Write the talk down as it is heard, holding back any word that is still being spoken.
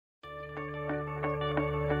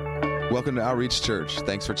Welcome to Outreach Church.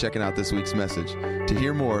 Thanks for checking out this week's message. To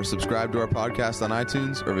hear more, subscribe to our podcast on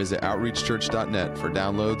iTunes or visit outreachchurch.net for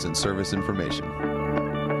downloads and service information.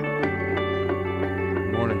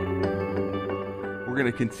 Good morning. We're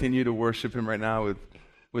going to continue to worship Him right now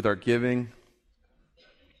with our giving.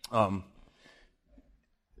 Hey,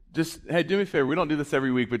 do me a favor. We don't do this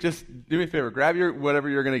every week, but just do me a favor. Grab whatever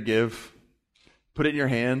you're going to give. Put it in your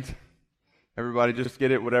hand. Everybody just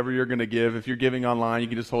get it, whatever you're going to give. If you're giving online, you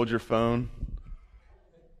can just hold your phone.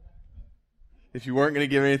 If you weren't going to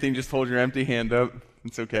give anything, just hold your empty hand up.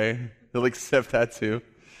 It's okay. They'll accept that too.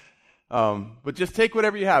 But just take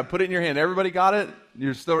whatever you have. Put it in your hand. Everybody got it?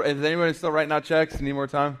 Is anybody still writing out checks? Need more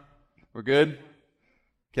time? We're good?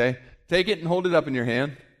 Okay. Take it and hold it up in your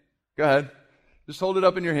hand. Go ahead. Just hold it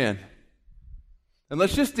up in your hand. And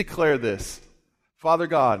let's just declare this. Father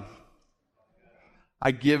God,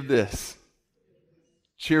 I give this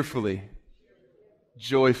cheerfully,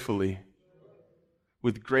 joyfully,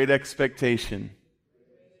 with great expectation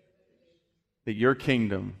that your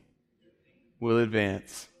kingdom will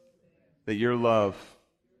advance, that your love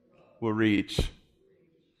will reach.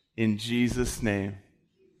 In Jesus' name,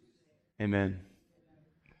 amen.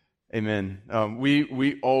 Amen.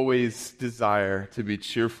 We always desire to be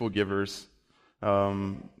cheerful givers.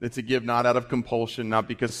 It's a give not out of compulsion, not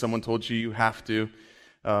because someone told you you have to.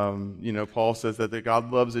 Paul says that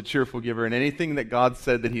God loves a cheerful giver, and anything that God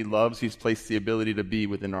said that He loves, He's placed the ability to be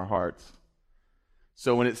within our hearts.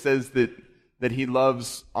 So when it says that He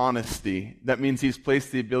loves honesty, that means He's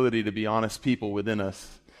placed the ability to be honest people within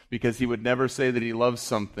us, because He would never say that He loves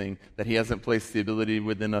something that He hasn't placed the ability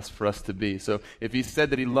within us for us to be. So if He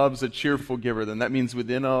said that He loves a cheerful giver, then that means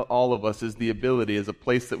within all of us is the ability, is a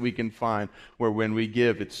place that we can find where when we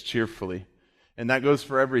give, it's cheerfully. And that goes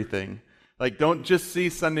for everything. Like, don't just see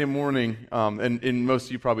Sunday morning, and most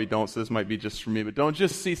of you probably don't, so this might be just for me, but don't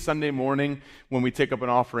just see Sunday morning when we take up an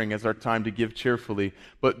offering as our time to give cheerfully,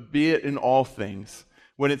 but be it in all things.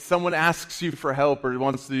 When someone asks you for help or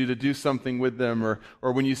wants you to do something with them, or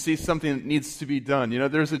when you see something that needs to be done,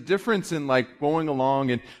 there's a difference in like going along.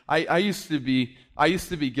 And I used to be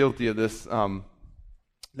guilty of this.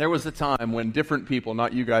 There was a time when different people,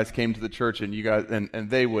 not you guys, came to the church, and you guys and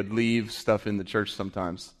they would leave stuff in the church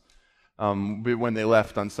sometimes. When they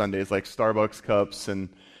left on Sundays, like Starbucks cups and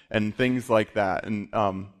things like that, and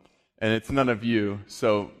it's none of you,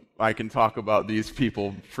 so I can talk about these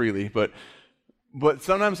people freely. But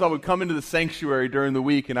sometimes I would come into the sanctuary during the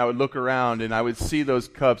week, and I would look around, and I would see those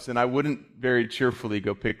cups, and I wouldn't very cheerfully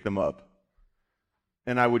go pick them up,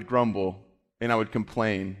 and I would grumble and I would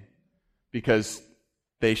complain because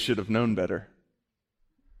they should have known better,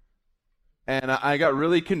 and I got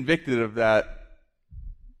really convicted of that.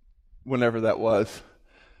 Whenever that was.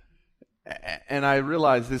 And I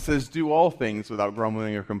realized it says, do all things without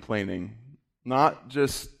grumbling or complaining. Not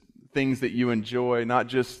just things that you enjoy, not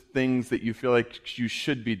just things that you feel like you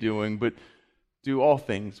should be doing, but do all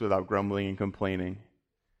things without grumbling and complaining.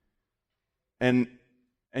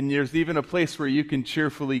 And there's even a place where you can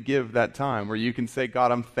cheerfully give that time, where you can say,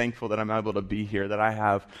 God, I'm thankful that I'm able to be here, that I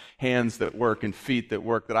have hands that work and feet that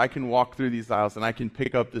work, that I can walk through these aisles and I can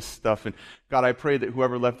pick up this stuff. And God, I pray that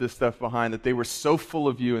whoever left this stuff behind, that they were so full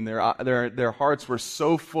of you, and their hearts were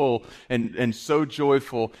so full and so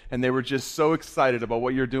joyful, and they were just so excited about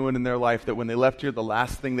what you're doing in their life, that when they left here, the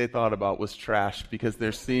last thing they thought about was trash, because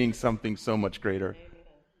they're seeing something so much greater.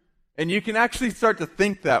 And you can actually start to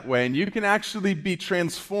think that way, and you can actually be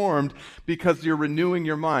transformed because you're renewing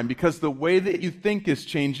your mind, because the way that you think is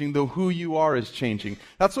changing, though who you are is changing.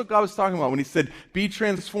 That's what God was talking about when He said, be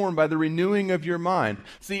transformed by the renewing of your mind.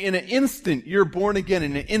 See, in an instant, you're born again.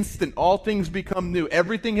 In an instant, all things become new.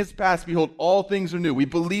 Everything has passed. Behold, all things are new. We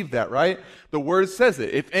believe that, right? The Word says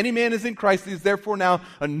it. If any man is in Christ, he is therefore now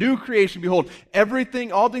a new creation. Behold,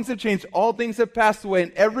 all things have changed, all things have passed away,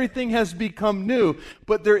 and everything has become new.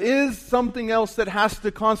 But there is something else that has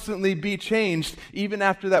to constantly be changed even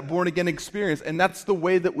after that born-again experience, and that's the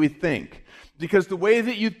way that we think. Because the way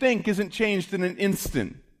that you think isn't changed in an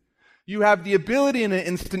instant. You have the ability in an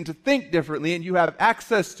instant to think differently, and you have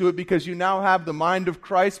access to it because you now have the mind of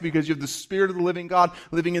Christ, because you have the Spirit of the living God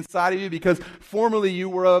living inside of you, because formerly you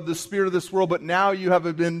were of the spirit of this world, but now you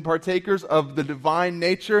have been partakers of the divine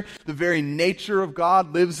nature. The very nature of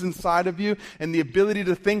God lives inside of you, and the ability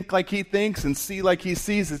to think like He thinks and see like He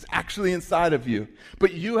sees is actually inside of you.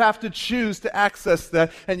 But you have to choose to access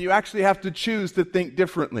that, and you actually have to choose to think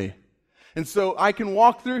differently. And so I can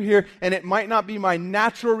walk through here, and it might not be my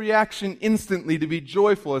natural reaction instantly to be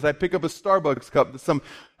joyful as I pick up a Starbucks cup.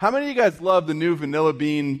 How many of you guys love the new vanilla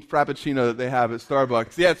bean frappuccino that they have at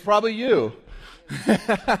Starbucks? Yeah, it's probably you.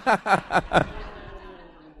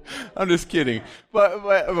 I'm just kidding.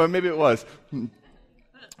 But maybe it was.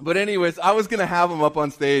 But anyways, I was going to have them up on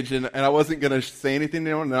stage, and I wasn't going to say anything to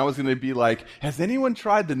anyone, and I was going to be like, has anyone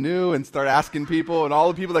tried the new? And start asking people, and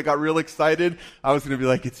all the people that got real excited, I was going to be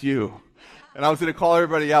like, it's you. And I was going to call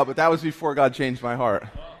everybody out, but that was before God changed my heart.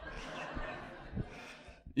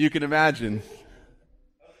 You can imagine.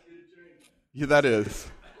 Yeah, that is.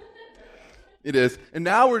 It is. And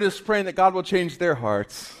now we're just praying that God will change their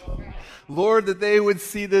hearts. Lord, that they would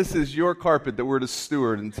see this as your carpet that we're to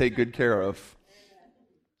steward and take good care of.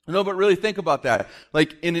 No, but really think about that.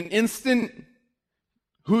 Like in an instant,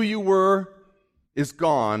 who you were is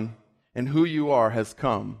gone and who you are has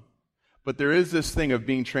come. But there is this thing of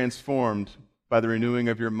being transformed by the renewing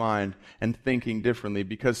of your mind and thinking differently,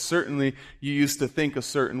 because certainly you used to think a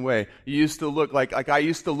certain way. You used to look like I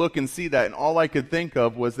used to look and see that, and all I could think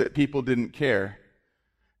of was that people didn't care.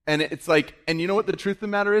 And it's like, and you know what the truth of the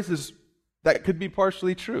matter is that could be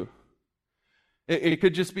partially true. It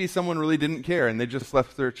could just be someone really didn't care and they just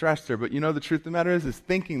left their trash there. But you know the truth of the matter is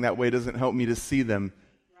thinking that way doesn't help me to see them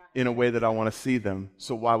in a way that I want to see them.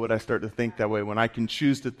 So why would I start to think that way when I can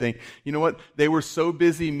choose to think, you know what? They were so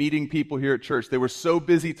busy meeting people here at church. They were so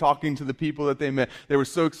busy talking to the people that they met. They were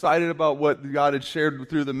so excited about what God had shared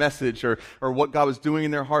through the message, or what God was doing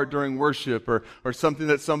in their heart during worship, or something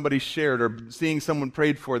that somebody shared, or seeing someone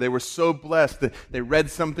prayed for. They were so blessed that they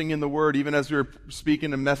read something in the Word, even as we were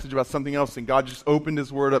speaking a message about something else, and God just opened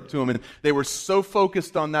His Word up to them. And they were so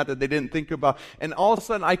focused on that they didn't think about. And all of a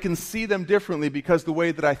sudden, I can see them differently because the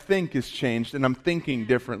way that I think is changed, and I'm thinking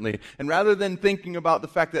differently. And rather than thinking about the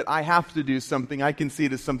fact that I have to do something, I can see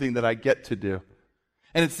it as something that I get to do.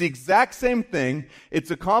 And it's the exact same thing. It's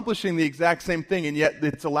accomplishing the exact same thing, and yet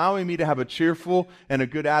it's allowing me to have a cheerful and a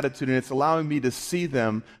good attitude, and it's allowing me to see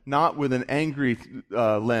them not with an angry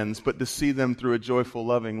lens, but to see them through a joyful,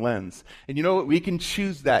 loving lens. And you know what? We can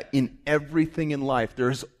choose that in everything in life.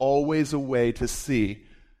 There's always a way to see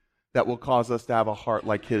that will cause us to have a heart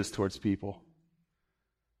like His towards people.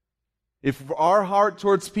 If our heart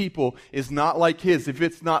towards people is not like His, if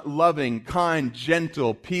it's not loving, kind,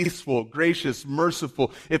 gentle, peaceful, gracious,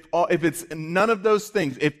 merciful, if it's none of those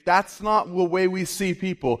things, if that's not the way we see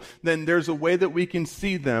people, then there's a way that we can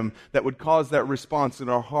see them that would cause that response in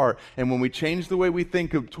our heart. And when we change the way we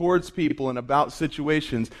think of towards people and about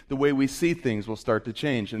situations, the way we see things will start to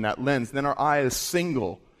change in that lens. Then our eye is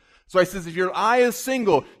single. So I says, if your eye is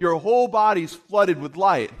single, your whole body's flooded with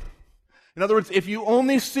light. In other words, if you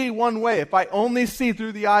only see one way, if I only see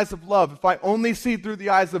through the eyes of love, if I only see through the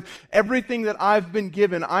eyes of everything that I've been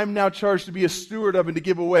given, I'm now charged to be a steward of and to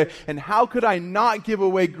give away. And how could I not give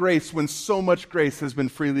away grace when so much grace has been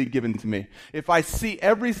freely given to me? If I see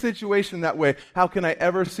every situation that way, how can I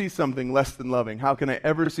ever see something less than loving? How can I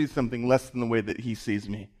ever see something less than the way that He sees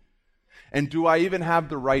me? And do I even have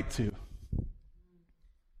the right to?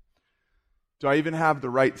 Do I even have the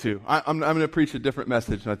right to? I'm going to preach a different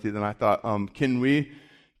message than I thought. Can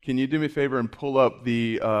you do me a favor and pull up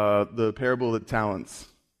the parable of the talents?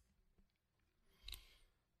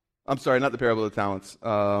 I'm sorry, not the parable of the talents.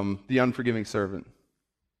 The unforgiving servant.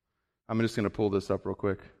 I'm just going to pull this up real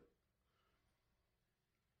quick.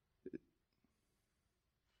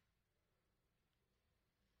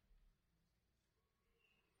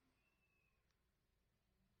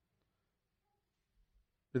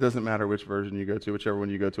 It doesn't matter which version you go to. Whichever one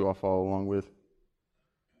you go to, I'll follow along with.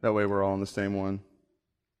 That way we're all on the same one.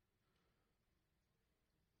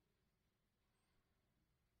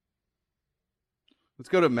 Let's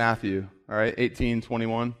go to Matthew, all right,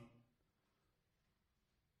 18:21.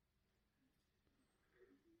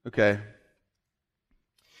 Okay.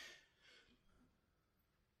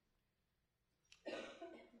 You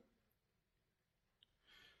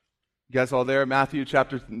guys all there? Matthew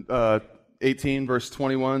chapter 18, verse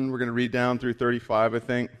 21. We're going to read down through 35, I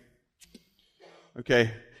think. Okay.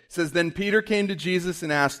 It says, Then Peter came to Jesus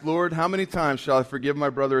and asked, Lord, how many times shall I forgive my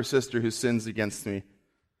brother or sister who sins against me?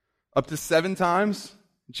 Up to 7 times?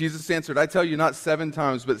 Jesus answered, I tell you, not 7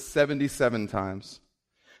 times, but 77 times.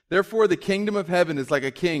 Therefore, the kingdom of heaven is like a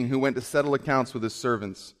king who went to settle accounts with his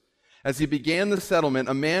servants. As he began the settlement,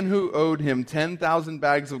 a man who owed him 10,000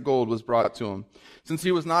 bags of gold was brought to him. Since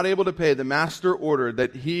he was not able to pay, the master ordered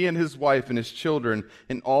that he and his wife and his children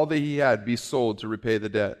and all that he had be sold to repay the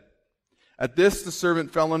debt. At this, the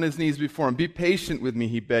servant fell on his knees before him. Be patient with me,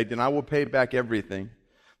 he begged, and I will pay back everything.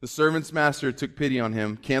 The servant's master took pity on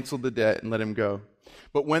him, canceled the debt, and let him go.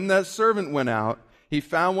 But when that servant went out, he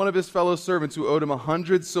found one of his fellow servants who owed him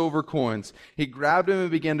 100 silver coins. He grabbed him and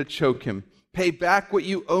began to choke him. Pay back what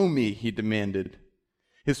you owe me, he demanded.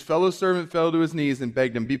 His fellow servant fell to his knees and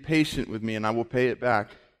begged him, Be patient with me, and I will pay it back.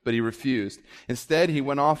 but he refused. Instead, he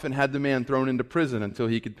went off and had the man thrown into prison until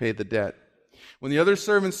he could pay the debt. When the other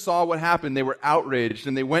servants saw what happened, they were outraged,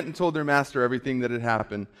 and they went and told their master everything that had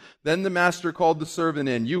happened. Then the master called the servant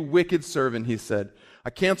in. "You wicked servant," he said. "I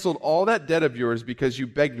canceled all that debt of yours because you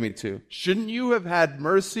begged me to. Shouldn't you have had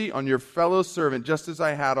mercy on your fellow servant just as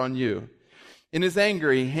I had on you?" In his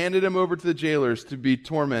anger, he handed him over to the jailers to be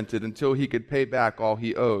tormented until he could pay back all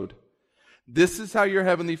he owed. This is how your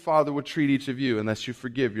heavenly Father will treat each of you unless you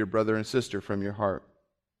forgive your brother and sister from your heart.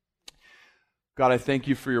 God, I thank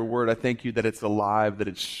you for your word. I thank you that it's alive, that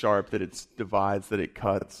it's sharp, that it divides, that it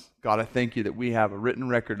cuts. God, I thank you that we have a written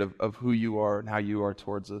record of who you are and how you are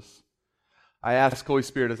towards us. I ask, Holy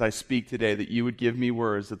Spirit, as I speak today, that you would give me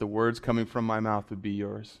words, that the words coming from my mouth would be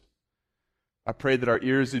yours. I pray that our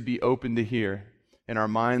ears would be open to hear and our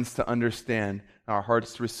minds to understand, and our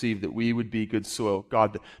hearts to receive, that we would be good soil.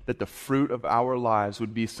 God, that the fruit of our lives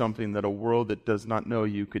would be something that a world that does not know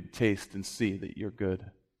you could taste and see that you're good.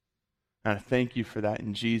 And I thank you for that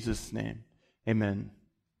in Jesus' name. Amen.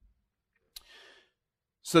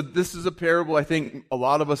 So this is a parable I think a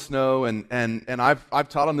lot of us know, and I've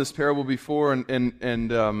taught on this parable before, and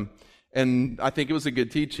I think it was a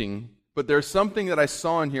good teaching. But there's something that I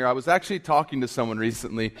saw in here. I was actually talking to someone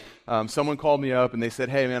recently. Someone called me up and they said,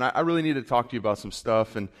 "Hey man, I really need to talk to you about some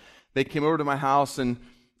stuff." And they came over to my house, and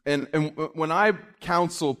when I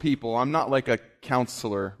counsel people, I'm not like a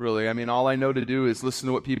counselor, really. I mean, all I know to do is listen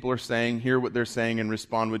to what people are saying, hear what they're saying, and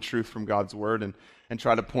respond with truth from God's word, and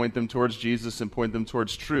try to point them towards Jesus and point them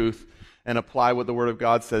towards truth and apply what the word of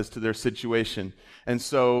God says to their situation. And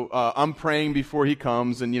so I'm praying before he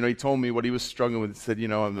comes, and he told me what he was struggling with. He said,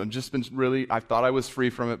 I've just been really, I thought I was free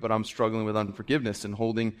from it, but I'm struggling with unforgiveness and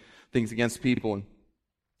holding things against people.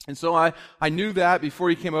 And so I knew that before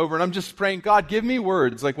he came over, and I'm just praying, God, give me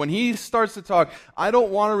words. Like when he starts to talk, I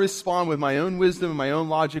don't want to respond with my own wisdom and my own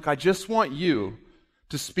logic. I just want you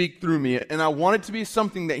to speak through me. And I want it to be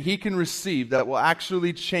something that he can receive that will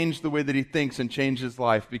actually change the way that he thinks and change his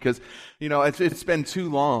life. Because, it's been too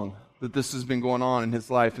long that this has been going on in his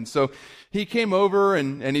life. And so he came over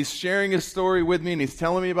and he's sharing his story with me, and he's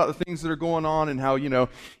telling me about the things that are going on and how,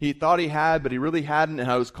 he thought he had, but he really hadn't, and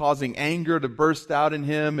how it was causing anger to burst out in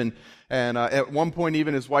him. And at one point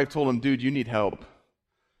even his wife told him, "Dude, you need help."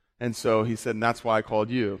 And so he said, "And that's why I called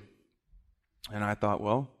you." And I thought,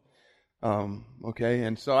 well, okay.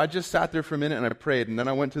 And so I just sat there for a minute and I prayed, and then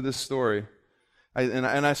I went to this story.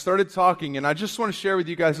 I started talking, and I just want to share with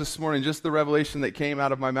you guys this morning just the revelation that came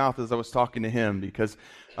out of my mouth as I was talking to him, because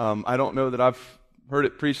I don't know that I've heard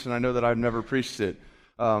it preached, and I know that I've never preached it.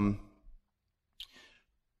 But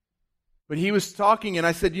he was talking, and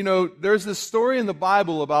I said, there's this story in the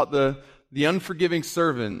Bible about the unforgiving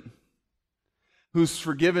servant who's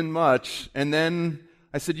forgiven much, and then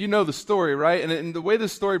I said, you know the story, right? And the way the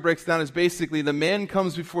story breaks down is basically the man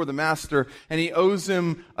comes before the master, and he owes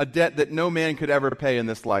him a debt that no man could ever pay in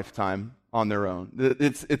this lifetime on their own.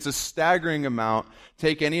 It's a staggering amount.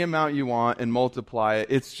 Take any amount you want and multiply it.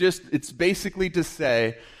 It's basically to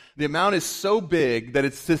say the amount is so big that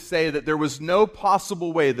it's to say that there was no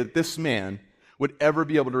possible way that this man would ever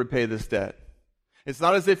be able to repay this debt. It's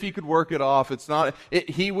not as if he could work it off.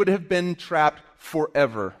 He would have been trapped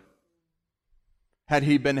forever. Had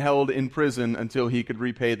he been held in prison until he could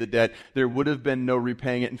repay the debt, there would have been no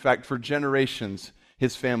repaying it. In fact, for generations,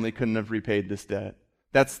 his family couldn't have repaid this debt.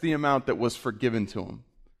 That's the amount that was forgiven to him.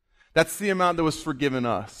 That's the amount that was forgiven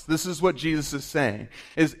us. This is what Jesus is saying.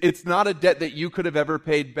 It's not a debt that you could have ever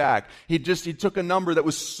paid back. He took a number that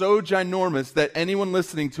was so ginormous that anyone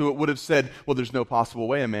listening to it would have said, well, there's no possible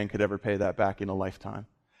way a man could ever pay that back in a lifetime.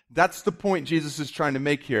 That's the point Jesus is trying to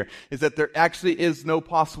make here, is that there actually is no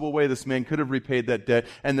possible way this man could have repaid that debt,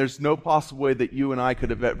 and there's no possible way that you and I could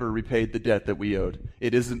have ever repaid the debt that we owed.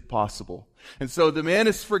 It isn't possible. And so the man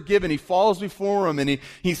is forgiven. He falls before him, and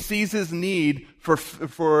he sees his need for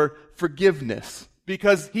forgiveness,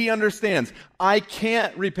 because he understands, I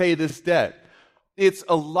can't repay this debt. It's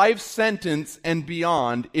a life sentence and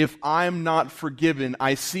beyond if I'm not forgiven.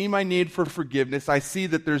 I see my need for forgiveness. I see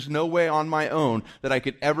that there's no way on my own that I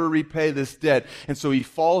could ever repay this debt. And so he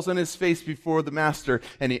falls on his face before the master,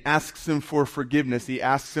 and he asks him for forgiveness. He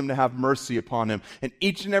asks him to have mercy upon him. And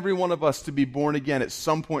each and every one of us, to be born again at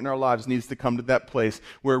some point in our lives, needs to come to that place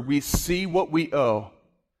where we see what we owe.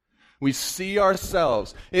 We see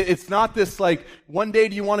ourselves. It's not this like, one day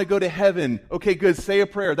do you want to go to heaven? Okay, good, say a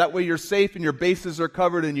prayer. That way you're safe and your bases are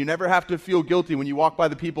covered and you never have to feel guilty when you walk by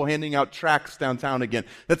the people handing out tracts downtown again.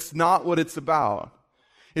 That's not what it's about.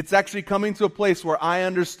 It's actually coming to a place where I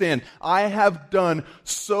understand I have done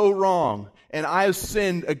so wrong, and I have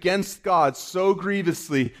sinned against God so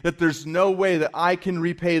grievously that there's no way that I can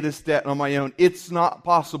repay this debt on my own. It's not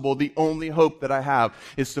possible. The only hope that I have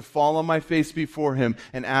is to fall on my face before Him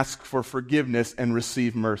and ask for forgiveness and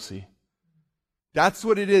receive mercy. That's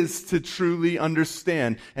what it is to truly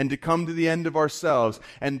understand and to come to the end of ourselves.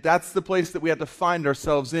 And that's the place that we have to find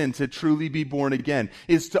ourselves in to truly be born again,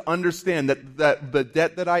 is to understand that the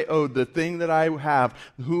debt that I owe, the thing that I have,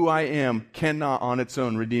 who I am, cannot on its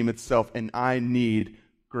own redeem itself. And I need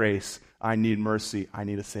grace. I need mercy. I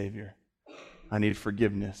need a Savior. I need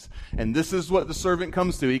forgiveness. And this is what the servant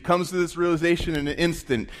comes to. He comes to this realization in an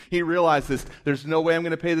instant. He realizes, there's no way I'm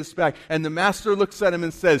going to pay this back. And the master looks at him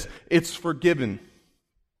and says, it's forgiven.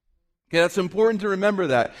 Okay, that's important to remember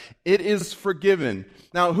that. It is forgiven.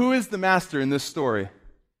 Now, who is the master in this story?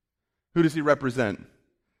 Who does he represent?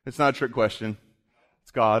 It's not a trick question.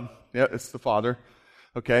 It's God. Yeah, it's the Father.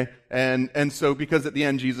 Okay, and so because at the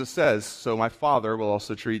end Jesus says, so my Father will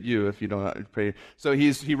also treat you if you don't pray. So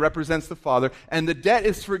he represents the Father, and the debt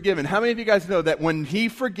is forgiven. How many of you guys know that when He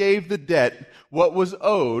forgave the debt, what was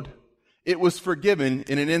owed, it was forgiven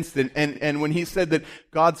in an instant? And when He said that,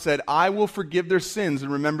 God said, I will forgive their sins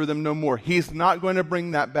and remember them no more. He's not going to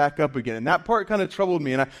bring that back up again. And that part kind of troubled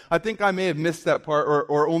me, and I think I may have missed that part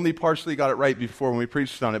or only partially got it right before when we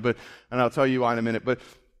preached on it, and I'll tell you why in a minute. But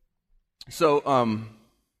So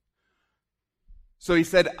He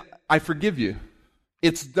said, I forgive you.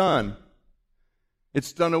 It's done.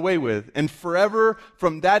 It's done away with. And forever,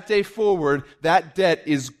 from that day forward, that debt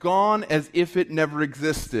is gone as if it never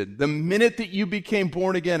existed. The minute that you became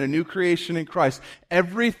born again, a new creation in Christ,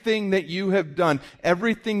 everything that you have done,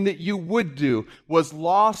 everything that you would do, was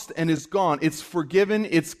lost and is gone. It's forgiven,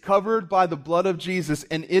 it's covered by the blood of Jesus,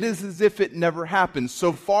 and it is as if it never happened.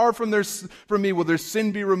 So far from me will their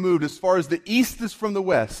sin be removed, as far as the east is from the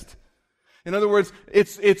west. In other words,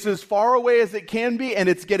 it's as far away as it can be, and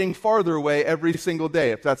it's getting farther away every single day,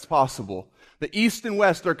 if that's possible. The east and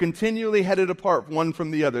west are continually headed apart one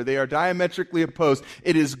from the other. They are diametrically opposed.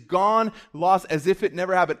 It is gone, lost, as if it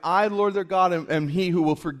never happened. I, Lord their God, am He who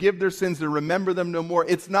will forgive their sins and remember them no more.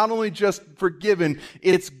 It's not only just forgiven,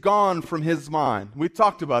 it's gone from His mind. We've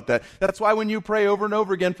talked about that. That's why when you pray over and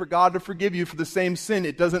over again for God to forgive you for the same sin,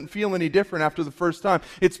 it doesn't feel any different after the first time.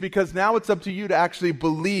 It's because now it's up to you to actually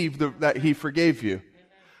believe that He forgave you.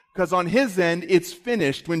 Because on His end, it's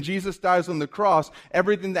finished. When Jesus dies on the cross,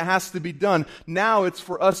 everything that has to be done, now it's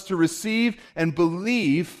for us to receive and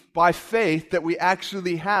believe by faith that we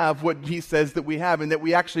actually have what He says that we have, and that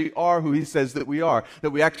we actually are who He says that we are, that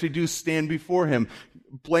we actually do stand before Him,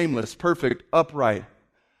 blameless, perfect, upright.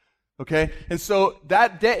 Okay? And so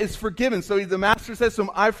that debt is forgiven. So the master says to him,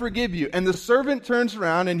 I forgive you. And the servant turns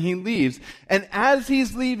around and he leaves. And as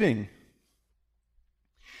he's leaving,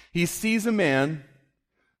 he sees a man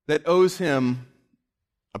that owes him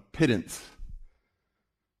a pittance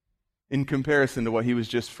in comparison to what he was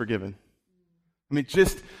just forgiven. I mean,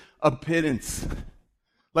 just a pittance.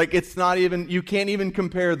 Like, it's not even, you can't even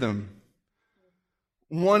compare them.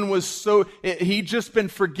 One was he'd just been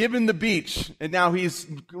forgiven the beach, and now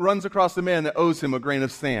runs across a man that owes him a grain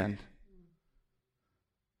of sand.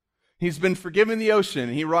 He's been forgiven the ocean,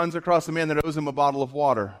 and he runs across a man that owes him a bottle of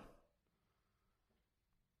water.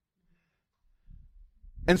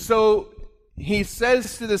 And so he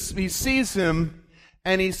says to this, he sees him,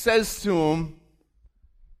 and he says to him,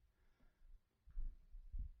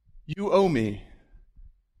 you owe me.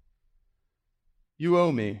 You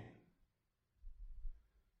owe me.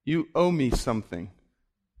 You owe me something.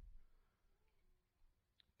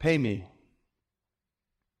 Pay me.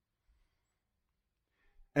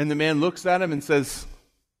 And the man looks at him and says,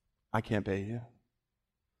 I can't pay you.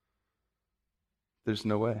 There's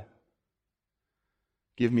no way.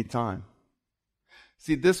 Give me time.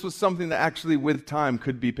 See, this was something that actually with time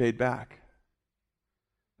could be paid back.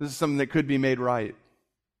 This is something that could be made right.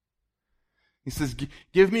 He says,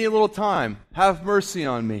 give me a little time. Have mercy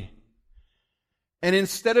on me. And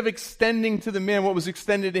instead of extending to the man what was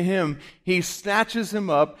extended to him, he snatches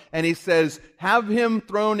him up and he says, have him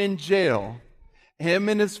thrown in jail, him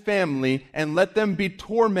and his family, and let them be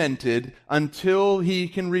tormented until he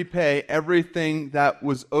can repay everything that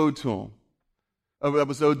was owed to him. That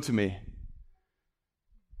was owed to me.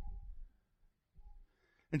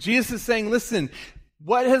 And Jesus is saying, listen,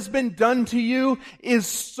 what has been done to you is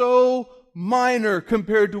so minor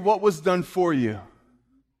compared to what was done for you.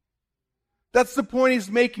 That's the point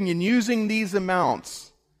he's making in using these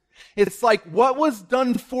amounts. It's like what was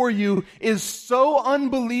done for you is so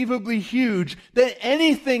unbelievably huge that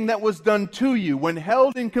anything that was done to you, when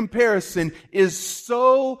held in comparison, is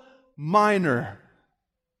so minor.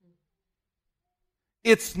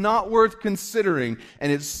 It's not worth considering,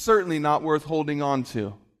 and it's certainly not worth holding on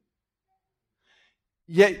to.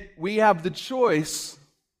 Yet we have the choice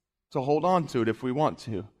to hold on to it if we want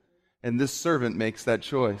to. And this servant makes that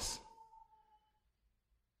choice.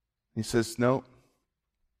 He says, no,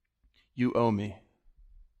 you owe me.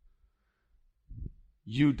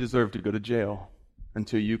 You deserve to go to jail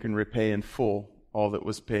until you can repay in full all that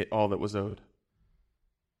was owed.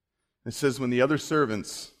 It says when the other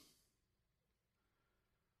servants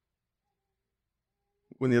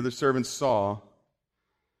saw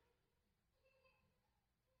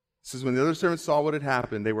what had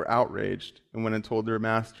happened, they were outraged and went and told their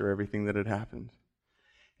master everything that had happened.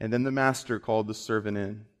 And then the master called the servant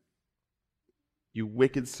in. You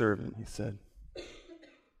wicked servant, he said.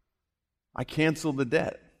 I canceled the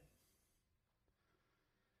debt.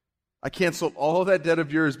 I canceled all that debt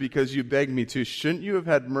of yours because you begged me to. Shouldn't you have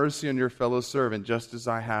had mercy on your fellow servant just as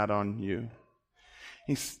I had on you?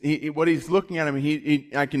 What he's looking at him,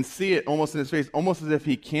 I can see it almost in his face, almost as if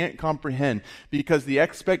he can't comprehend, because the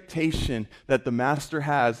expectation that the master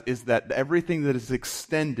has is that everything that is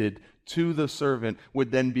extended to the servant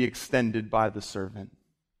would then be extended by the servant.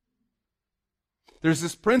 There's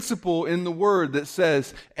this principle in the Word that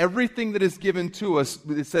says everything that is given to us,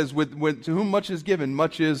 it says, to whom much is given,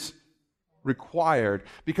 much is required.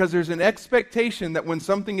 Because there's an expectation that when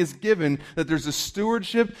something is given, that there's a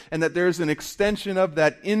stewardship and that there's an extension of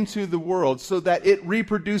that into the world so that it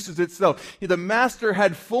reproduces itself. The master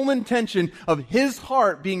had full intention of his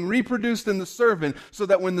heart being reproduced in the servant so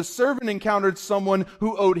that when the servant encountered someone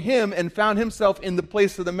who owed him and found himself in the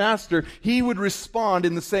place of the master, he would respond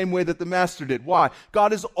in the same way that the master did. Why?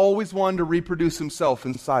 God has always wanted to reproduce himself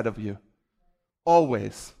inside of you.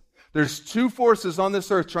 Always. There's two forces on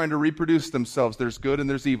this earth trying to reproduce themselves. There's good and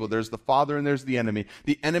there's evil. There's the Father and there's the enemy.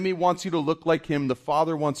 The enemy wants you to look like him. The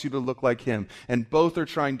Father wants you to look like him. And both are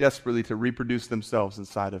trying desperately to reproduce themselves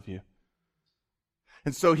inside of you.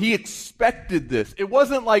 And so he expected this. It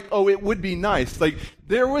wasn't like, oh, it would be nice. Like,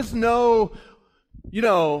 there was no,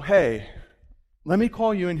 hey, let me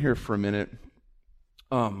call you in here for a minute.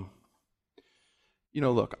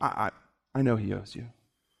 Look, I know he owes you.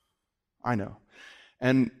 I know.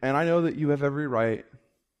 And I know that you have every right,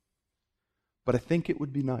 but I think it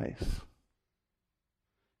would be nice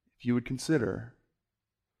if you would consider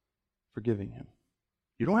forgiving him.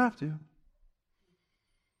 You don't have to.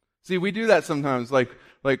 See, we do that sometimes, like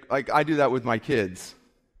I do that with my kids.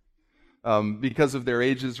 Because of their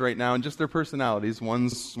ages right now and just their personalities.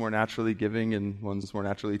 One's more naturally giving and one's more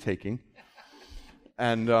naturally taking.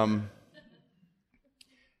 And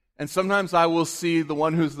sometimes I will see the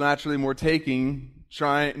one who's naturally more taking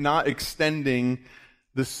not extending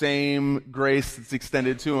the same grace that's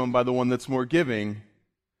extended to him by the one that's more giving.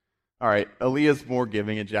 All right, Aaliyah's more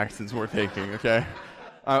giving and Jackson's more taking, okay?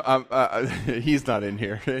 He's not in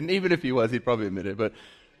here. And even if he was, he'd probably admit it. But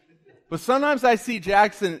sometimes I see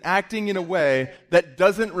Jackson acting in a way that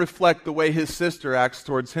doesn't reflect the way his sister acts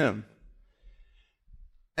towards him.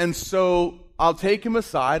 And so I'll take him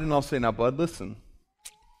aside and I'll say, now, bud, listen.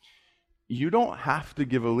 You don't have to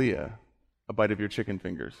give Aaliyah a bite of your chicken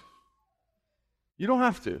fingers. You don't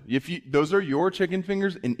have to. Those are your chicken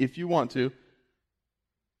fingers, and if you want to,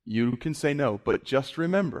 you can say no. But just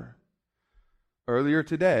remember, earlier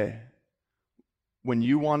today, when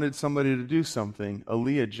you wanted somebody to do something,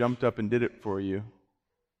 Aaliyah jumped up and did it for you.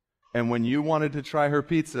 And when you wanted to try her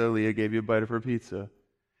pizza, Aaliyah gave you a bite of her pizza.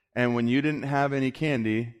 And when you didn't have any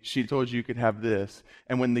candy, she told you could have this.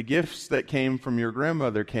 And when the gifts that came from your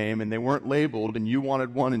grandmother came and they weren't labeled and you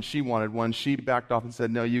wanted one and she wanted one, she backed off and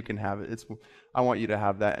said, no, you can have it. I want you to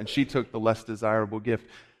have that. And she took the less desirable gift.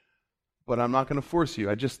 But I'm not going to force you.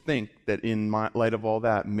 I just think that in light of all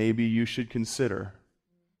that, maybe you should consider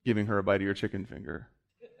giving her a bite of your chicken finger.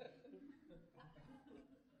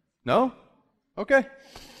 No? Okay.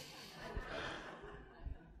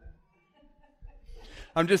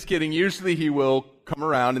 I'm just kidding. Usually he will come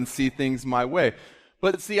around and see things my way.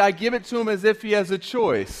 But see, I give it to him as if he has a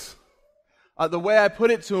choice. The way I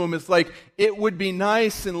put it to him is like, it would be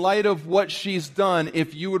nice in light of what she's done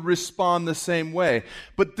if you would respond the same way.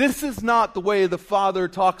 But this is not the way the Father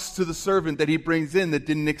talks to the servant that he brings in that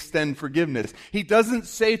didn't extend forgiveness. He doesn't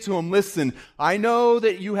say to him, listen, I know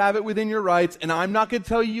that you have it within your rights, and I'm not going to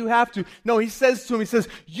tell you have to. No, he says to him,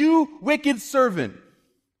 you wicked servant.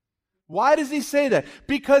 Why does he say that?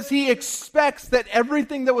 Because he expects that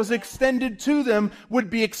everything that was extended to them would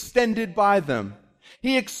be extended by them.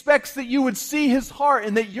 He expects that you would see His heart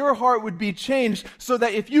and that your heart would be changed so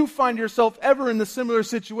that if you find yourself ever in a similar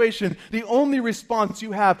situation, the only response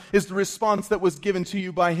you have is the response that was given to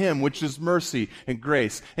you by Him, which is mercy and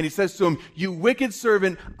grace. And He says to him, "You wicked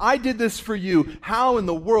servant, I did this for you. How in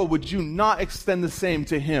the world would you not extend the same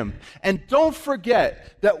to him?" And don't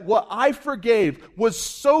forget that what I forgave was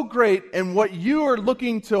so great, and what you are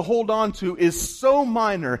looking to hold on to is so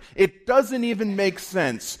minor, it doesn't even make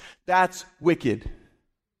sense. That's wicked.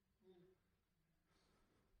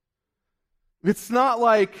 It's not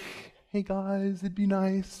like, "Hey guys, it'd be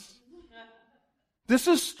nice." This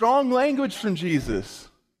is strong language from Jesus.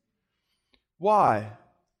 Why?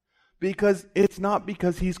 Because it's not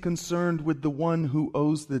because He's concerned with the one who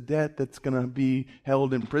owes the debt that's going to be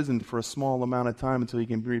held imprisoned for a small amount of time until he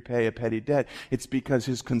can repay a petty debt. It's because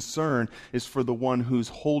His concern is for the one who's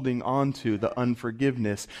holding on to the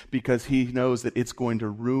unforgiveness, because He knows that it's going to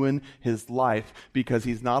ruin his life, because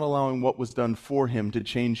He's not allowing what was done for him to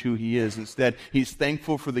change who he is. Instead, He's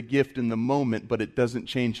thankful for the gift in the moment, but it doesn't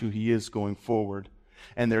change who He is going forward.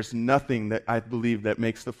 And there's nothing that I believe that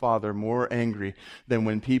makes the Father more angry than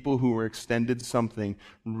when people who were extended something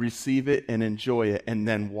receive it and enjoy it and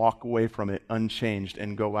then walk away from it unchanged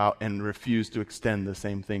and go out and refuse to extend the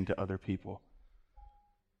same thing to other people.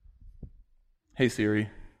 Hey Siri.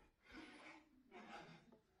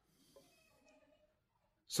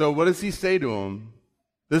 So what does He say to him?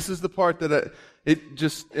 This is the part that it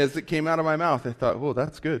just, as it came out of my mouth, I thought, "Whoa,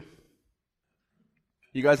 that's good."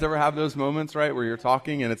 You guys ever have those moments, right, where you're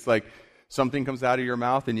talking and it's like something comes out of your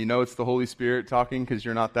mouth and you know it's the Holy Spirit talking because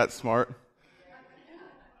you're not that smart?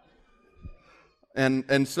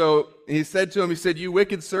 And so He said to him, He said, "You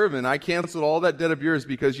wicked servant, I canceled all that debt of yours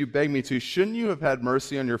because you begged me to. Shouldn't you have had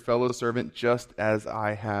mercy on your fellow servant just as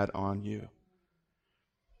I had on you?"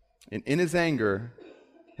 And in his anger,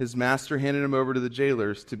 his master handed him over to the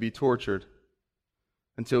jailers to be tortured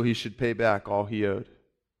until he should pay back all he owed.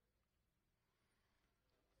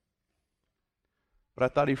 But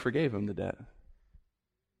I thought He forgave him the debt.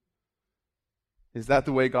 Is that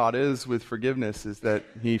the way God is with forgiveness? Is that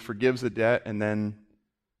He forgives a debt and then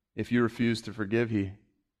if you refuse to forgive, He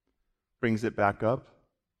brings it back up?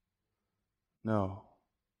 No.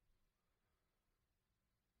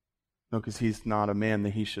 No, because He's not a man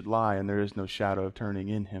that He should lie, and there is no shadow of turning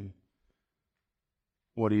in Him.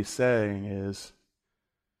 What He's saying is,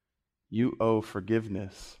 you owe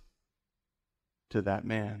forgiveness to that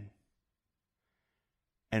man.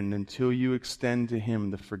 And until you extend to him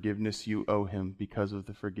the forgiveness you owe him because of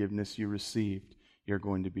the forgiveness you received, you're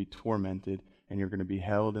going to be tormented and you're going to be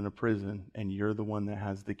held in a prison, and you're the one that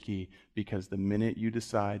has the key, because the minute you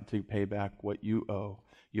decide to pay back what you owe,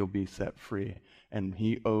 you'll be set free. And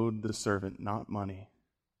he owed the servant not money,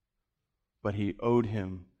 but he owed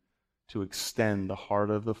him to extend the heart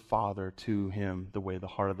of the Father to him the way the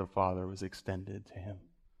heart of the Father was extended to him.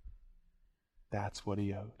 That's what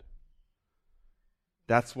he owed.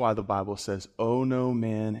 That's why the Bible says, "Owe no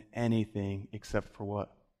man anything except for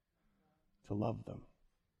what? To love them."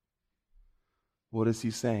 What is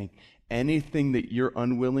he saying? Anything that you're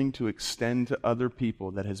unwilling to extend to other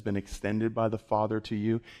people that has been extended by the Father to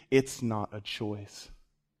you, it's not a choice.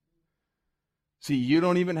 See, you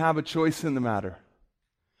don't even have a choice in the matter.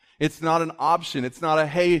 It's not an option. It's not a,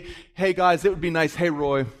 hey guys, it would be nice. Hey,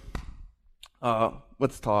 Roy,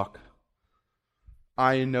 let's talk.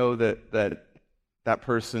 I know that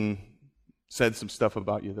person said some stuff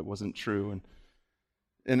about you that wasn't true,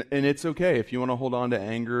 and it's okay if you want to hold on to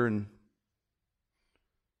anger and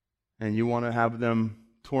you want to have them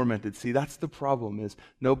tormented. See, that's the problem, is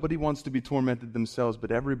nobody wants to be tormented themselves,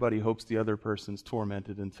 but everybody hopes the other person's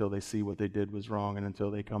tormented until they see what they did was wrong and until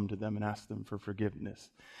they come to them and ask them for forgiveness.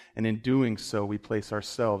 And in doing so, we place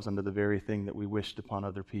ourselves under the very thing that we wished upon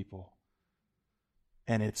other people.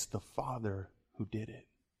 And it's the Father who did it.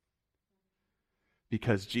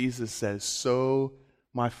 Because Jesus says, "So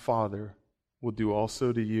my Father will do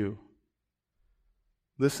also to you."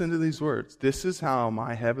 Listen to these words. "This is how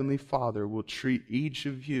my heavenly Father will treat each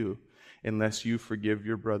of you unless you forgive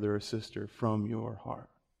your brother or sister from your heart."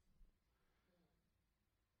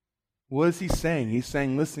 What is he saying? He's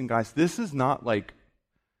saying, listen, guys, this is not like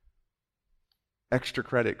extra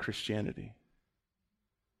credit Christianity.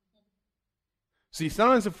 See,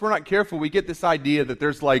 sometimes if we're not careful, we get this idea that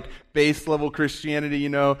there's like base level Christianity,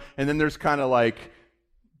 and then there's kind of like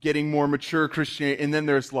getting more mature Christianity, and then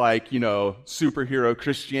there's like, superhero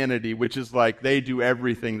Christianity, which is like they do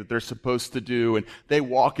everything that they're supposed to do, and they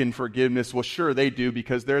walk in forgiveness. Well, sure, they do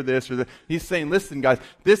because they're this or that. He's saying, listen, guys,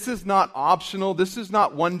 this is not optional. This is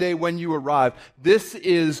not one day when you arrive. This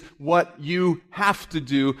is what you have to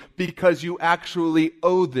do because you actually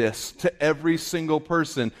owe this to every single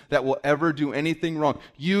person that will ever do anything wrong.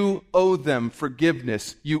 You owe them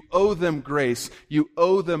forgiveness. You owe them grace. You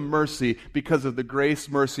owe them mercy because of the grace,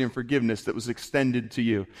 mercy, and forgiveness that was extended to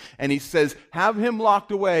you. And he says, have him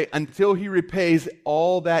locked away until he repays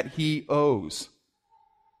all that he owes.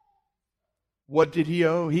 What did he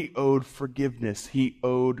owe? He owed forgiveness. He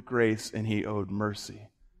owed grace, and he owed mercy.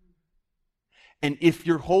 And if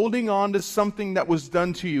you're holding on to something that was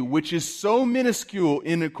done to you, which is so minuscule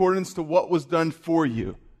in accordance to what was done for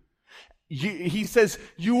you, he says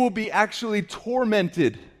you will be actually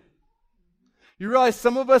tormented. You realize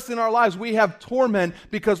some of us in our lives, we have torment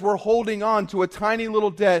because we're holding on to a tiny little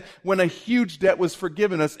debt when a huge debt was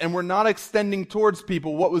forgiven us, and we're not extending towards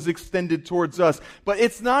people what was extended towards us. But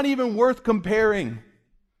it's not even worth comparing.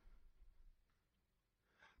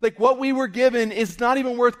 Like what we were given is not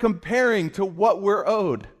even worth comparing to what we're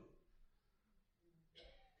owed.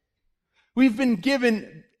 We've been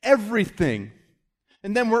given everything.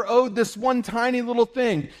 And then we're owed this one tiny little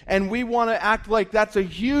thing, and we want to act like that's a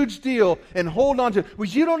huge deal and hold on to it. Well,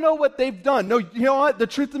 you don't know what they've done. No, you know what? The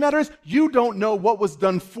truth of the matter is, you don't know what was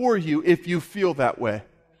done for you if you feel that way.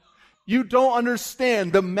 You don't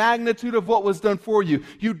understand the magnitude of what was done for you.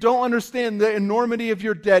 You don't understand the enormity of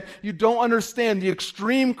your debt. You don't understand the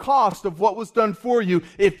extreme cost of what was done for you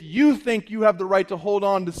if you think you have the right to hold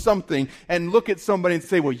on to something and look at somebody and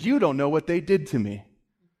say, well, you don't know what they did to me.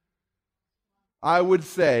 I would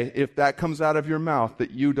say, if that comes out of your mouth, that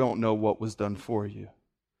you don't know what was done for you.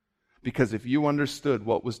 Because if you understood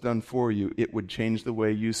what was done for you, it would change the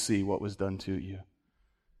way you see what was done to you.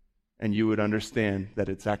 And you would understand that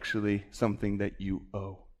it's actually something that you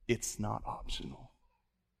owe. It's not optional.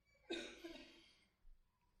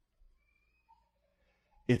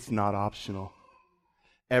 It's not optional.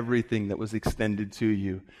 Everything that was extended to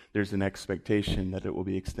you, there's an expectation that it will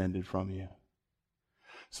be extended from you.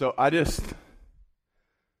 So I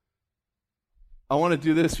want to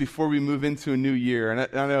do this before we move into a new year. And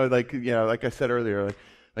I know, like I said earlier,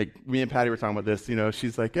 like me and Patty were talking about this,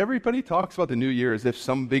 she's like, everybody talks about the new year as if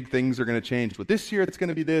some big things are going to change. But this year it's going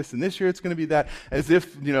to be this, and this year it's going to be that. As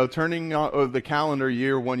if, turning the calendar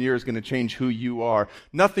year, 1 year is going to change who you are.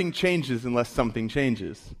 Nothing changes unless something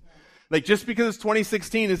changes. Like, just because it's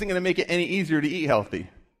 2016 isn't going to make it any easier to eat healthy.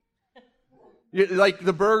 Like,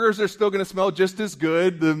 the burgers are still going to smell just as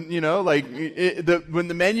good. When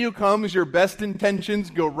the menu comes, your best intentions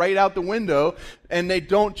go right out the window, and they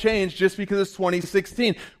don't change just because it's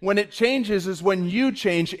 2016. When it changes is when you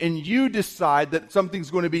change and you decide that something's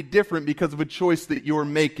going to be different because of a choice that you're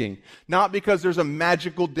making. Not because there's a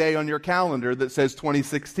magical day on your calendar that says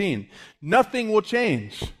 2016. Nothing will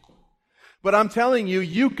change. But I'm telling you,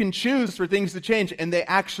 you can choose for things to change, and they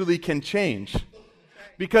actually can change.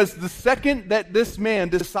 Because the second that this man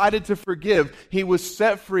decided to forgive, he was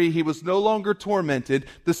set free. He was no longer tormented.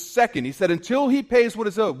 The second, he said, until he pays what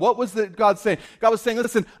is owed. What was God saying? God was saying,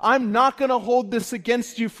 listen, I'm not going to hold this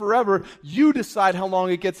against you forever. You decide how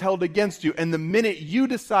long it gets held against you. And the minute you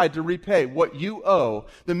decide to repay what you owe,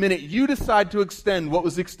 the minute you decide to extend what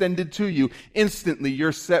was extended to you, instantly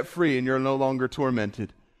you're set free and you're no longer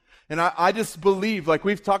tormented. And I just believe, like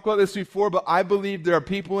we've talked about this before, but I believe there are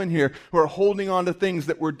people in here who are holding on to things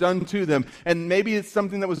that were done to them. And maybe it's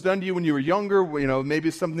something that was done to you when you were younger, maybe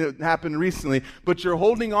it's something that happened recently, but you're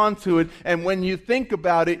holding on to it. And when you think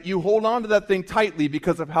about it, you hold on to that thing tightly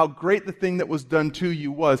because of how great the thing that was done to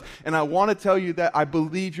you was. And I want to tell you that I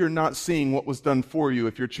believe you're not seeing what was done for you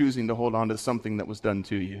if you're choosing to hold on to something that was done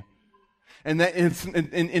to you. And that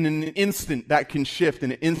in an instant that can shift,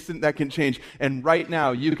 in an instant that can change. And right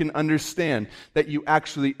now you can understand that you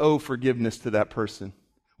actually owe forgiveness to that person.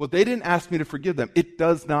 Well, they didn't ask me to forgive them. It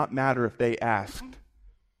does not matter if they asked.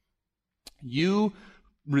 You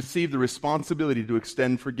received the responsibility to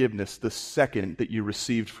extend forgiveness the second that you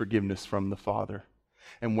received forgiveness from the Father.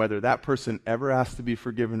 And whether that person ever asked to be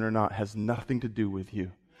forgiven or not has nothing to do with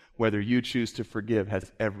you. Whether you choose to forgive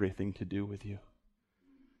has everything to do with you.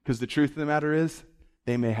 Because the truth of the matter is,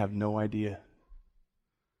 they may have no idea.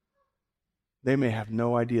 They may have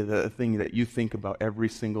no idea that the thing that you think about every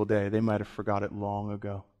single day, they might have forgot it long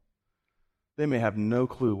ago. They may have no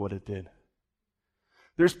clue what it did.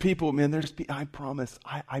 There's people, I promise,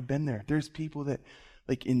 I've been there. There's people that,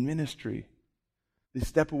 like in ministry, they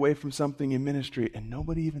step away from something in ministry and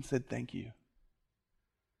nobody even said thank you.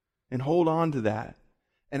 And hold on to that.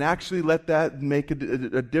 And actually let that make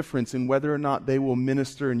a difference in whether or not they will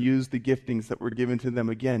minister and use the giftings that were given to them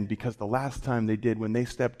again. Because the last time they did, when they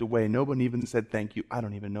stepped away, no one even said thank you. I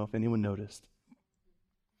don't even know if anyone noticed.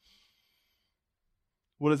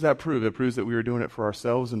 What does that prove? It proves that we were doing it for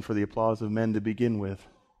ourselves and for the applause of men to begin with.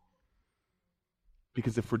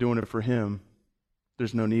 Because if we're doing it for Him,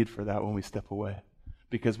 there's no need for that when we step away.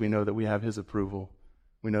 Because we know that we have His approval.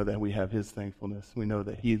 We know that we have His thankfulness. We know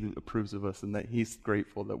that He approves of us and that He's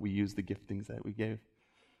grateful that we use the giftings that we gave.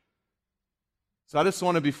 So I just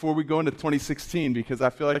want to, before we go into 2016, because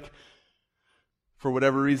I feel like for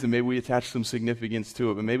whatever reason, maybe we attach some significance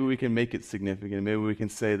to it, but maybe we can make it significant. Maybe we can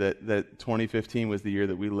say that 2015 was the year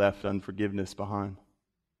that we left unforgiveness behind.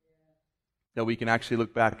 That we can actually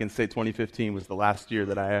look back and say 2015 was the last year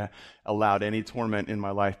that I allowed any torment in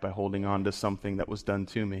my life by holding on to something that was done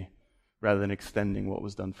to me, rather than extending what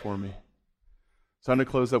was done for me. So I'm going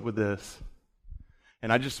to close up with this.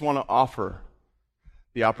 And I just want to offer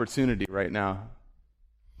the opportunity right now,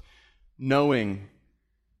 knowing,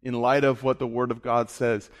 in light of what the Word of God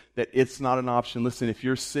says, that it's not an option. Listen, if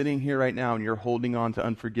you're sitting here right now and you're holding on to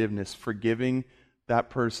unforgiveness, forgiving that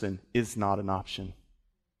person is not an option.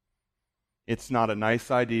 It's not a nice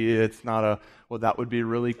idea. It's not a, well, that would be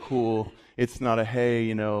really cool. It's not a,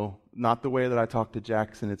 hey, not the way that I talk to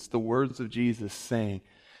Jackson. It's the words of Jesus saying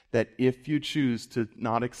that if you choose to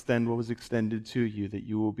not extend what was extended to you, that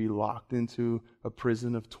you will be locked into a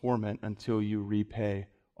prison of torment until you repay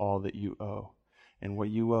all that you owe. And what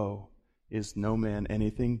you owe is no man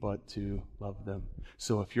anything but to love them.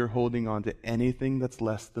 So if you're holding on to anything that's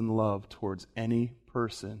less than love towards any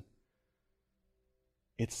person,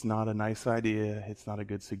 it's not a nice idea. It's not a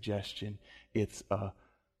good suggestion. It's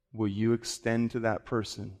will you extend to that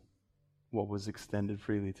person what was extended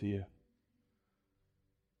freely to you?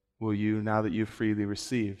 Will you, now that you've freely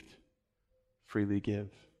received, freely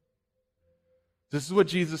give? This is what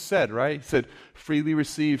Jesus said, right? He said, freely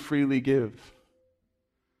receive, freely give.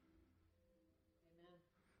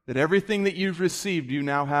 That everything that you've received, you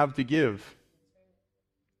now have to give.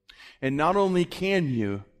 And not only can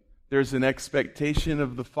you, there's an expectation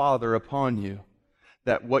of the Father upon you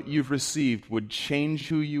that what you've received would change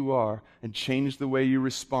who you are and change the way you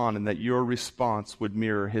respond, and that your response would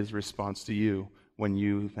mirror His response to you when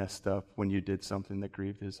you messed up, when you did something that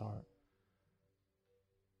grieved His heart.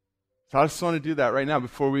 So I just want to do that right now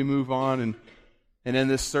before we move on and in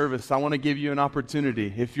this service. I want to give you an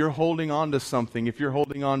opportunity. If you're holding on to something, if you're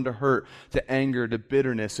holding on to hurt, to anger, to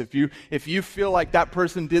bitterness, if you feel like that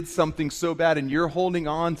person did something so bad and you're holding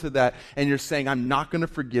on to that and you're saying, I'm not going to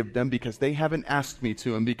forgive them because they haven't asked me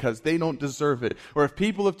to and because they don't deserve it. Or if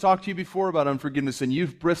people have talked to you before about unforgiveness and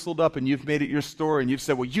you've bristled up and you've made it your story and you've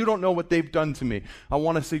said, well, you don't know what they've done to me. I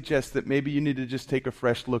want to suggest that maybe you need to just take a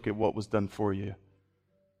fresh look at what was done for you.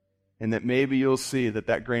 And that maybe you'll see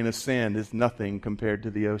that grain of sand is nothing compared to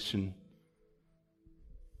the ocean.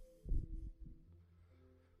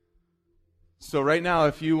 So right now,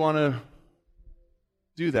 if you want to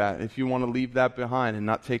do that, if you want to leave that behind and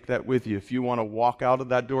not take that with you, if you want to walk out of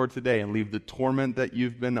that door today and leave the torment that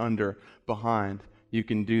you've been under behind, you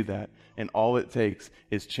can do that. And all it takes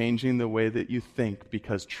is changing the way that you think,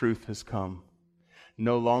 because truth has come.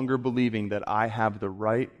 No longer believing that I have the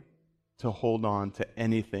right to hold on to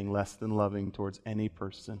anything less than loving towards any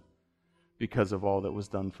person because of all that was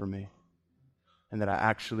done for me, and that I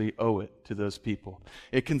actually owe it to those people.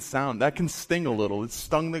 That can sting a little. It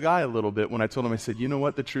stung the guy a little bit when I told him, I said, you know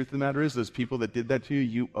what the truth of the matter is? Those people that did that to you,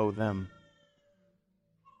 you owe them.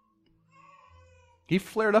 He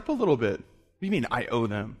flared up a little bit. What do you mean I owe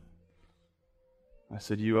them? I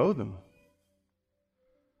said, you owe them.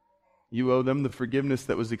 You owe them the forgiveness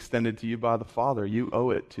that was extended to you by the Father. You owe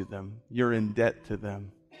it to them. You're in debt to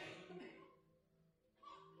them.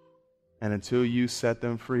 And until you set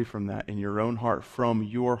them free from that in your own heart, from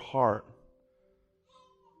your heart,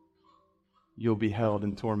 you'll be held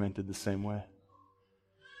and tormented the same way.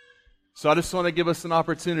 So I just want to give us an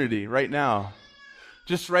opportunity right now,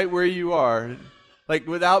 just right where you are, like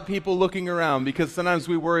without people looking around, because sometimes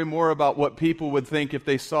we worry more about what people would think if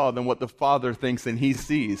they saw than what the Father thinks and He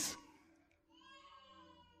sees.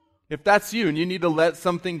 If that's you and you need to let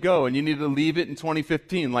something go and you need to leave it in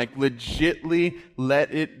 2015, like legitly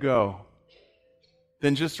let it go,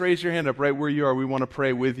 then just raise your hand up right where you are. We want to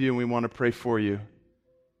pray with you and we want to pray for you.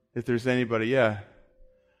 If there's anybody, yeah.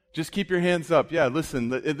 Just keep your hands up. Yeah, listen,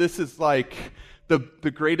 this is like the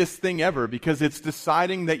greatest thing ever, because it's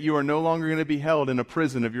deciding that you are no longer going to be held in a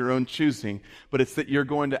prison of your own choosing, but it's that you're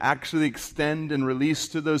going to actually extend and release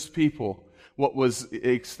to those people what was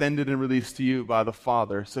extended and released to you by the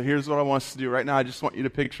Father. So here's what I want us to do right now. I just want you to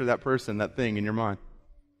picture that person, that thing in your mind.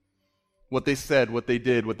 what they said, what they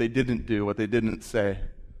did, what they didn't do, what they didn't say.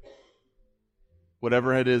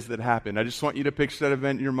 Whatever it is that happened. I just want you to picture that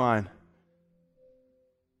event in your mind.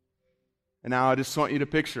 And now I just want you to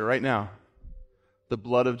picture right now the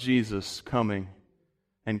blood of Jesus coming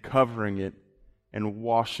and covering it and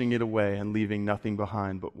washing it away and leaving nothing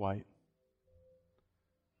behind but white.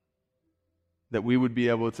 That we would be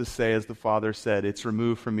able to say, as the Father said, it's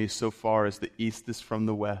removed from me so far as the east is from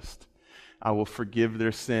the west. I will forgive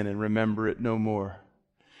their sin and remember it no more.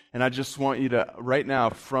 And I just want you to, right now,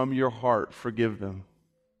 from your heart, forgive them.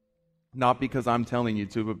 Not because I'm telling you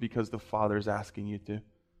to, but because the Father is asking you to.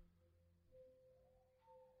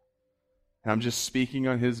 And I'm just speaking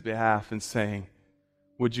on His behalf and saying,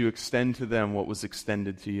 would you extend to them what was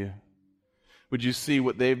extended to you? Would you see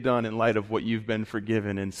what they've done in light of what you've been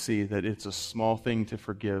forgiven and see that it's a small thing to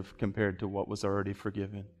forgive compared to what was already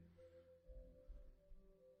forgiven?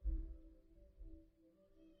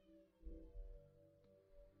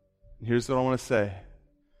 And here's what I want to say.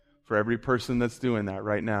 For every person that's doing that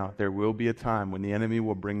right now, there will be a time when the enemy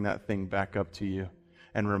will bring that thing back up to you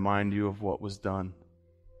and remind you of what was done.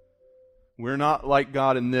 We're not like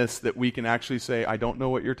God in this, that we can actually say, I don't know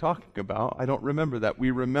what you're talking about. I don't remember that. We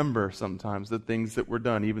remember sometimes the things that were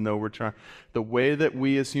done, even though we're trying. The way that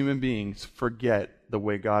we as human beings forget the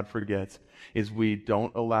way God forgets is we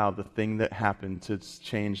don't allow the thing that happened to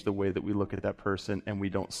change the way that we look at that person, and we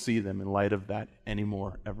don't see them in light of that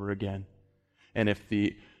anymore, ever again. And if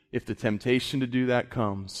the temptation to do that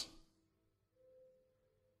comes,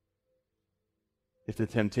 if the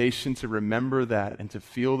temptation to remember that and to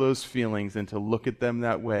feel those feelings and to look at them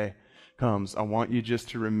that way comes, I want you just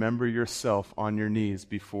to remember yourself on your knees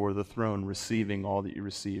before the throne, receiving all that you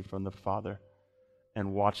received from the Father,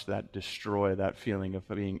 and watch that destroy that feeling of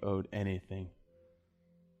being owed anything.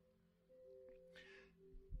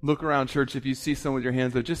 Look around, church. If you see someone with your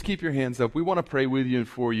hands up, just keep your hands up. We want to pray with you and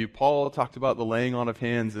for you. Paul talked about the laying on of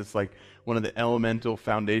hands as like one of the elemental,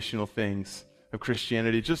 foundational things of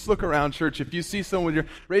Christianity. Just look around, church. If you see someone with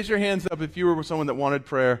raise your hands up if you were someone that wanted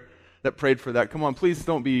prayer, that prayed for that. Come on, please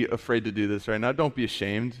don't be afraid to do this right now. Don't be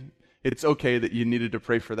ashamed. It's okay that you needed to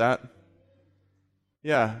pray for that.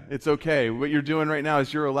 Yeah, it's okay. What you're doing right now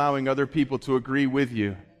is you're allowing other people to agree with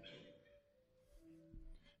you.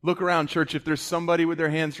 Look around, church. If there's somebody with their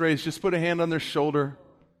hands raised, just put a hand on their shoulder.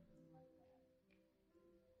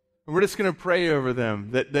 And we're just going to pray over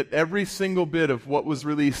them that every single bit of what was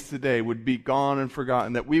released today would be gone and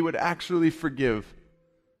forgotten, that we would actually forgive,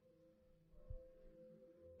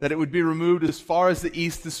 that it would be removed as far as the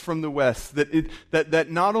east is from the west, that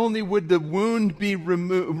not only would the wound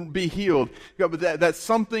be healed, but that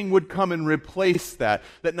something would come and replace that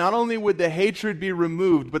not only would the hatred be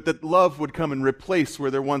removed, but that love would come and replace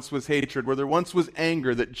where there once was hatred, where there once was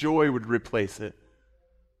anger, that joy would replace it.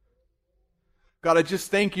 God, I just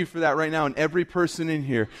thank you for that right now in every person in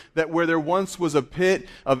here, that where there once was a pit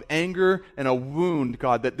of anger and a wound,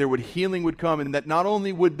 God, that healing would come, and that not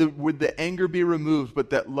only would the anger be removed, but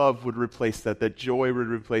that love would replace that joy would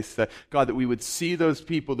replace that. God, that we would see those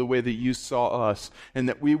people the way that you saw us, and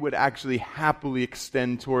that we would actually happily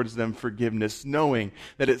extend towards them forgiveness, knowing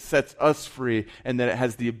that it sets us free, and that it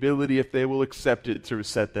has the ability, if they will accept it, to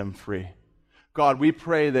set them free. God, we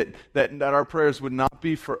pray that our prayers would not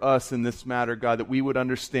be for us in this matter, God, that we would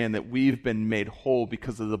understand that we've been made whole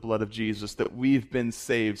because of the blood of Jesus, that we've been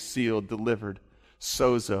saved, sealed, delivered,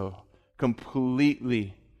 sozo,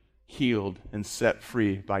 completely healed and set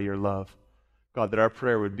free by your love. God, that our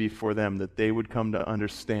prayer would be for them, that they would come to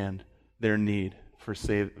understand their need for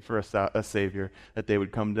a Savior, that they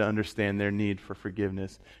would come to understand their need for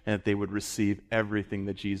forgiveness, and that they would receive everything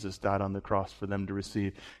that Jesus died on the cross for them to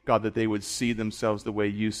receive. God, that they would see themselves the way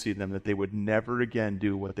you see them, that they would never again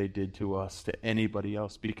do what they did to us, to anybody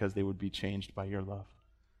else, because they would be changed by your love.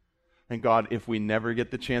 And God, if we never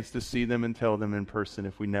get the chance to see them and tell them in person,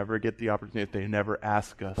 if we never get the opportunity, if they never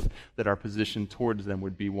ask us, that our position towards them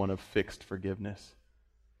would be one of fixed forgiveness.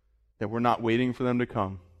 That we're not waiting for them to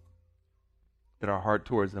come, that our heart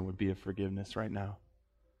towards them would be of forgiveness right now.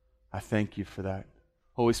 I thank you for that.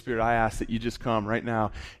 Holy Spirit, I ask that you just come right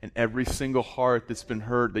now, and every single heart that's been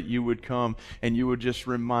hurt, that you would come and you would just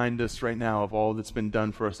remind us right now of all that's been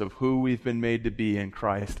done for us, of who we've been made to be in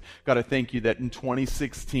Christ. God, I thank you that in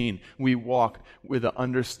 2016 we walk with an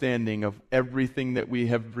understanding of everything that we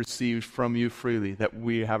have received from you freely, that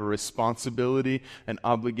we have a responsibility, an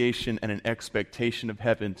obligation, and an expectation of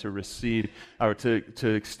heaven to receive or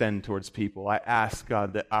to extend towards people. I ask,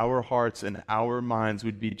 God, that our hearts and our minds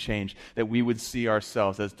would be changed, that we would see ourselves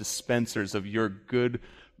as dispensers of your good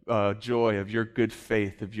joy, of your good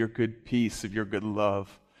faith, of your good peace, of your good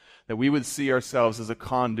love, that we would see ourselves as a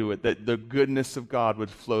conduit, that the goodness of God would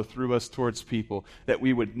flow through us towards people, that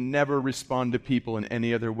we would never respond to people in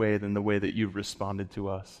any other way than the way that you've responded to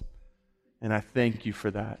us. And I thank you for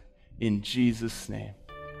that. In Jesus' name,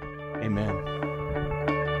 amen.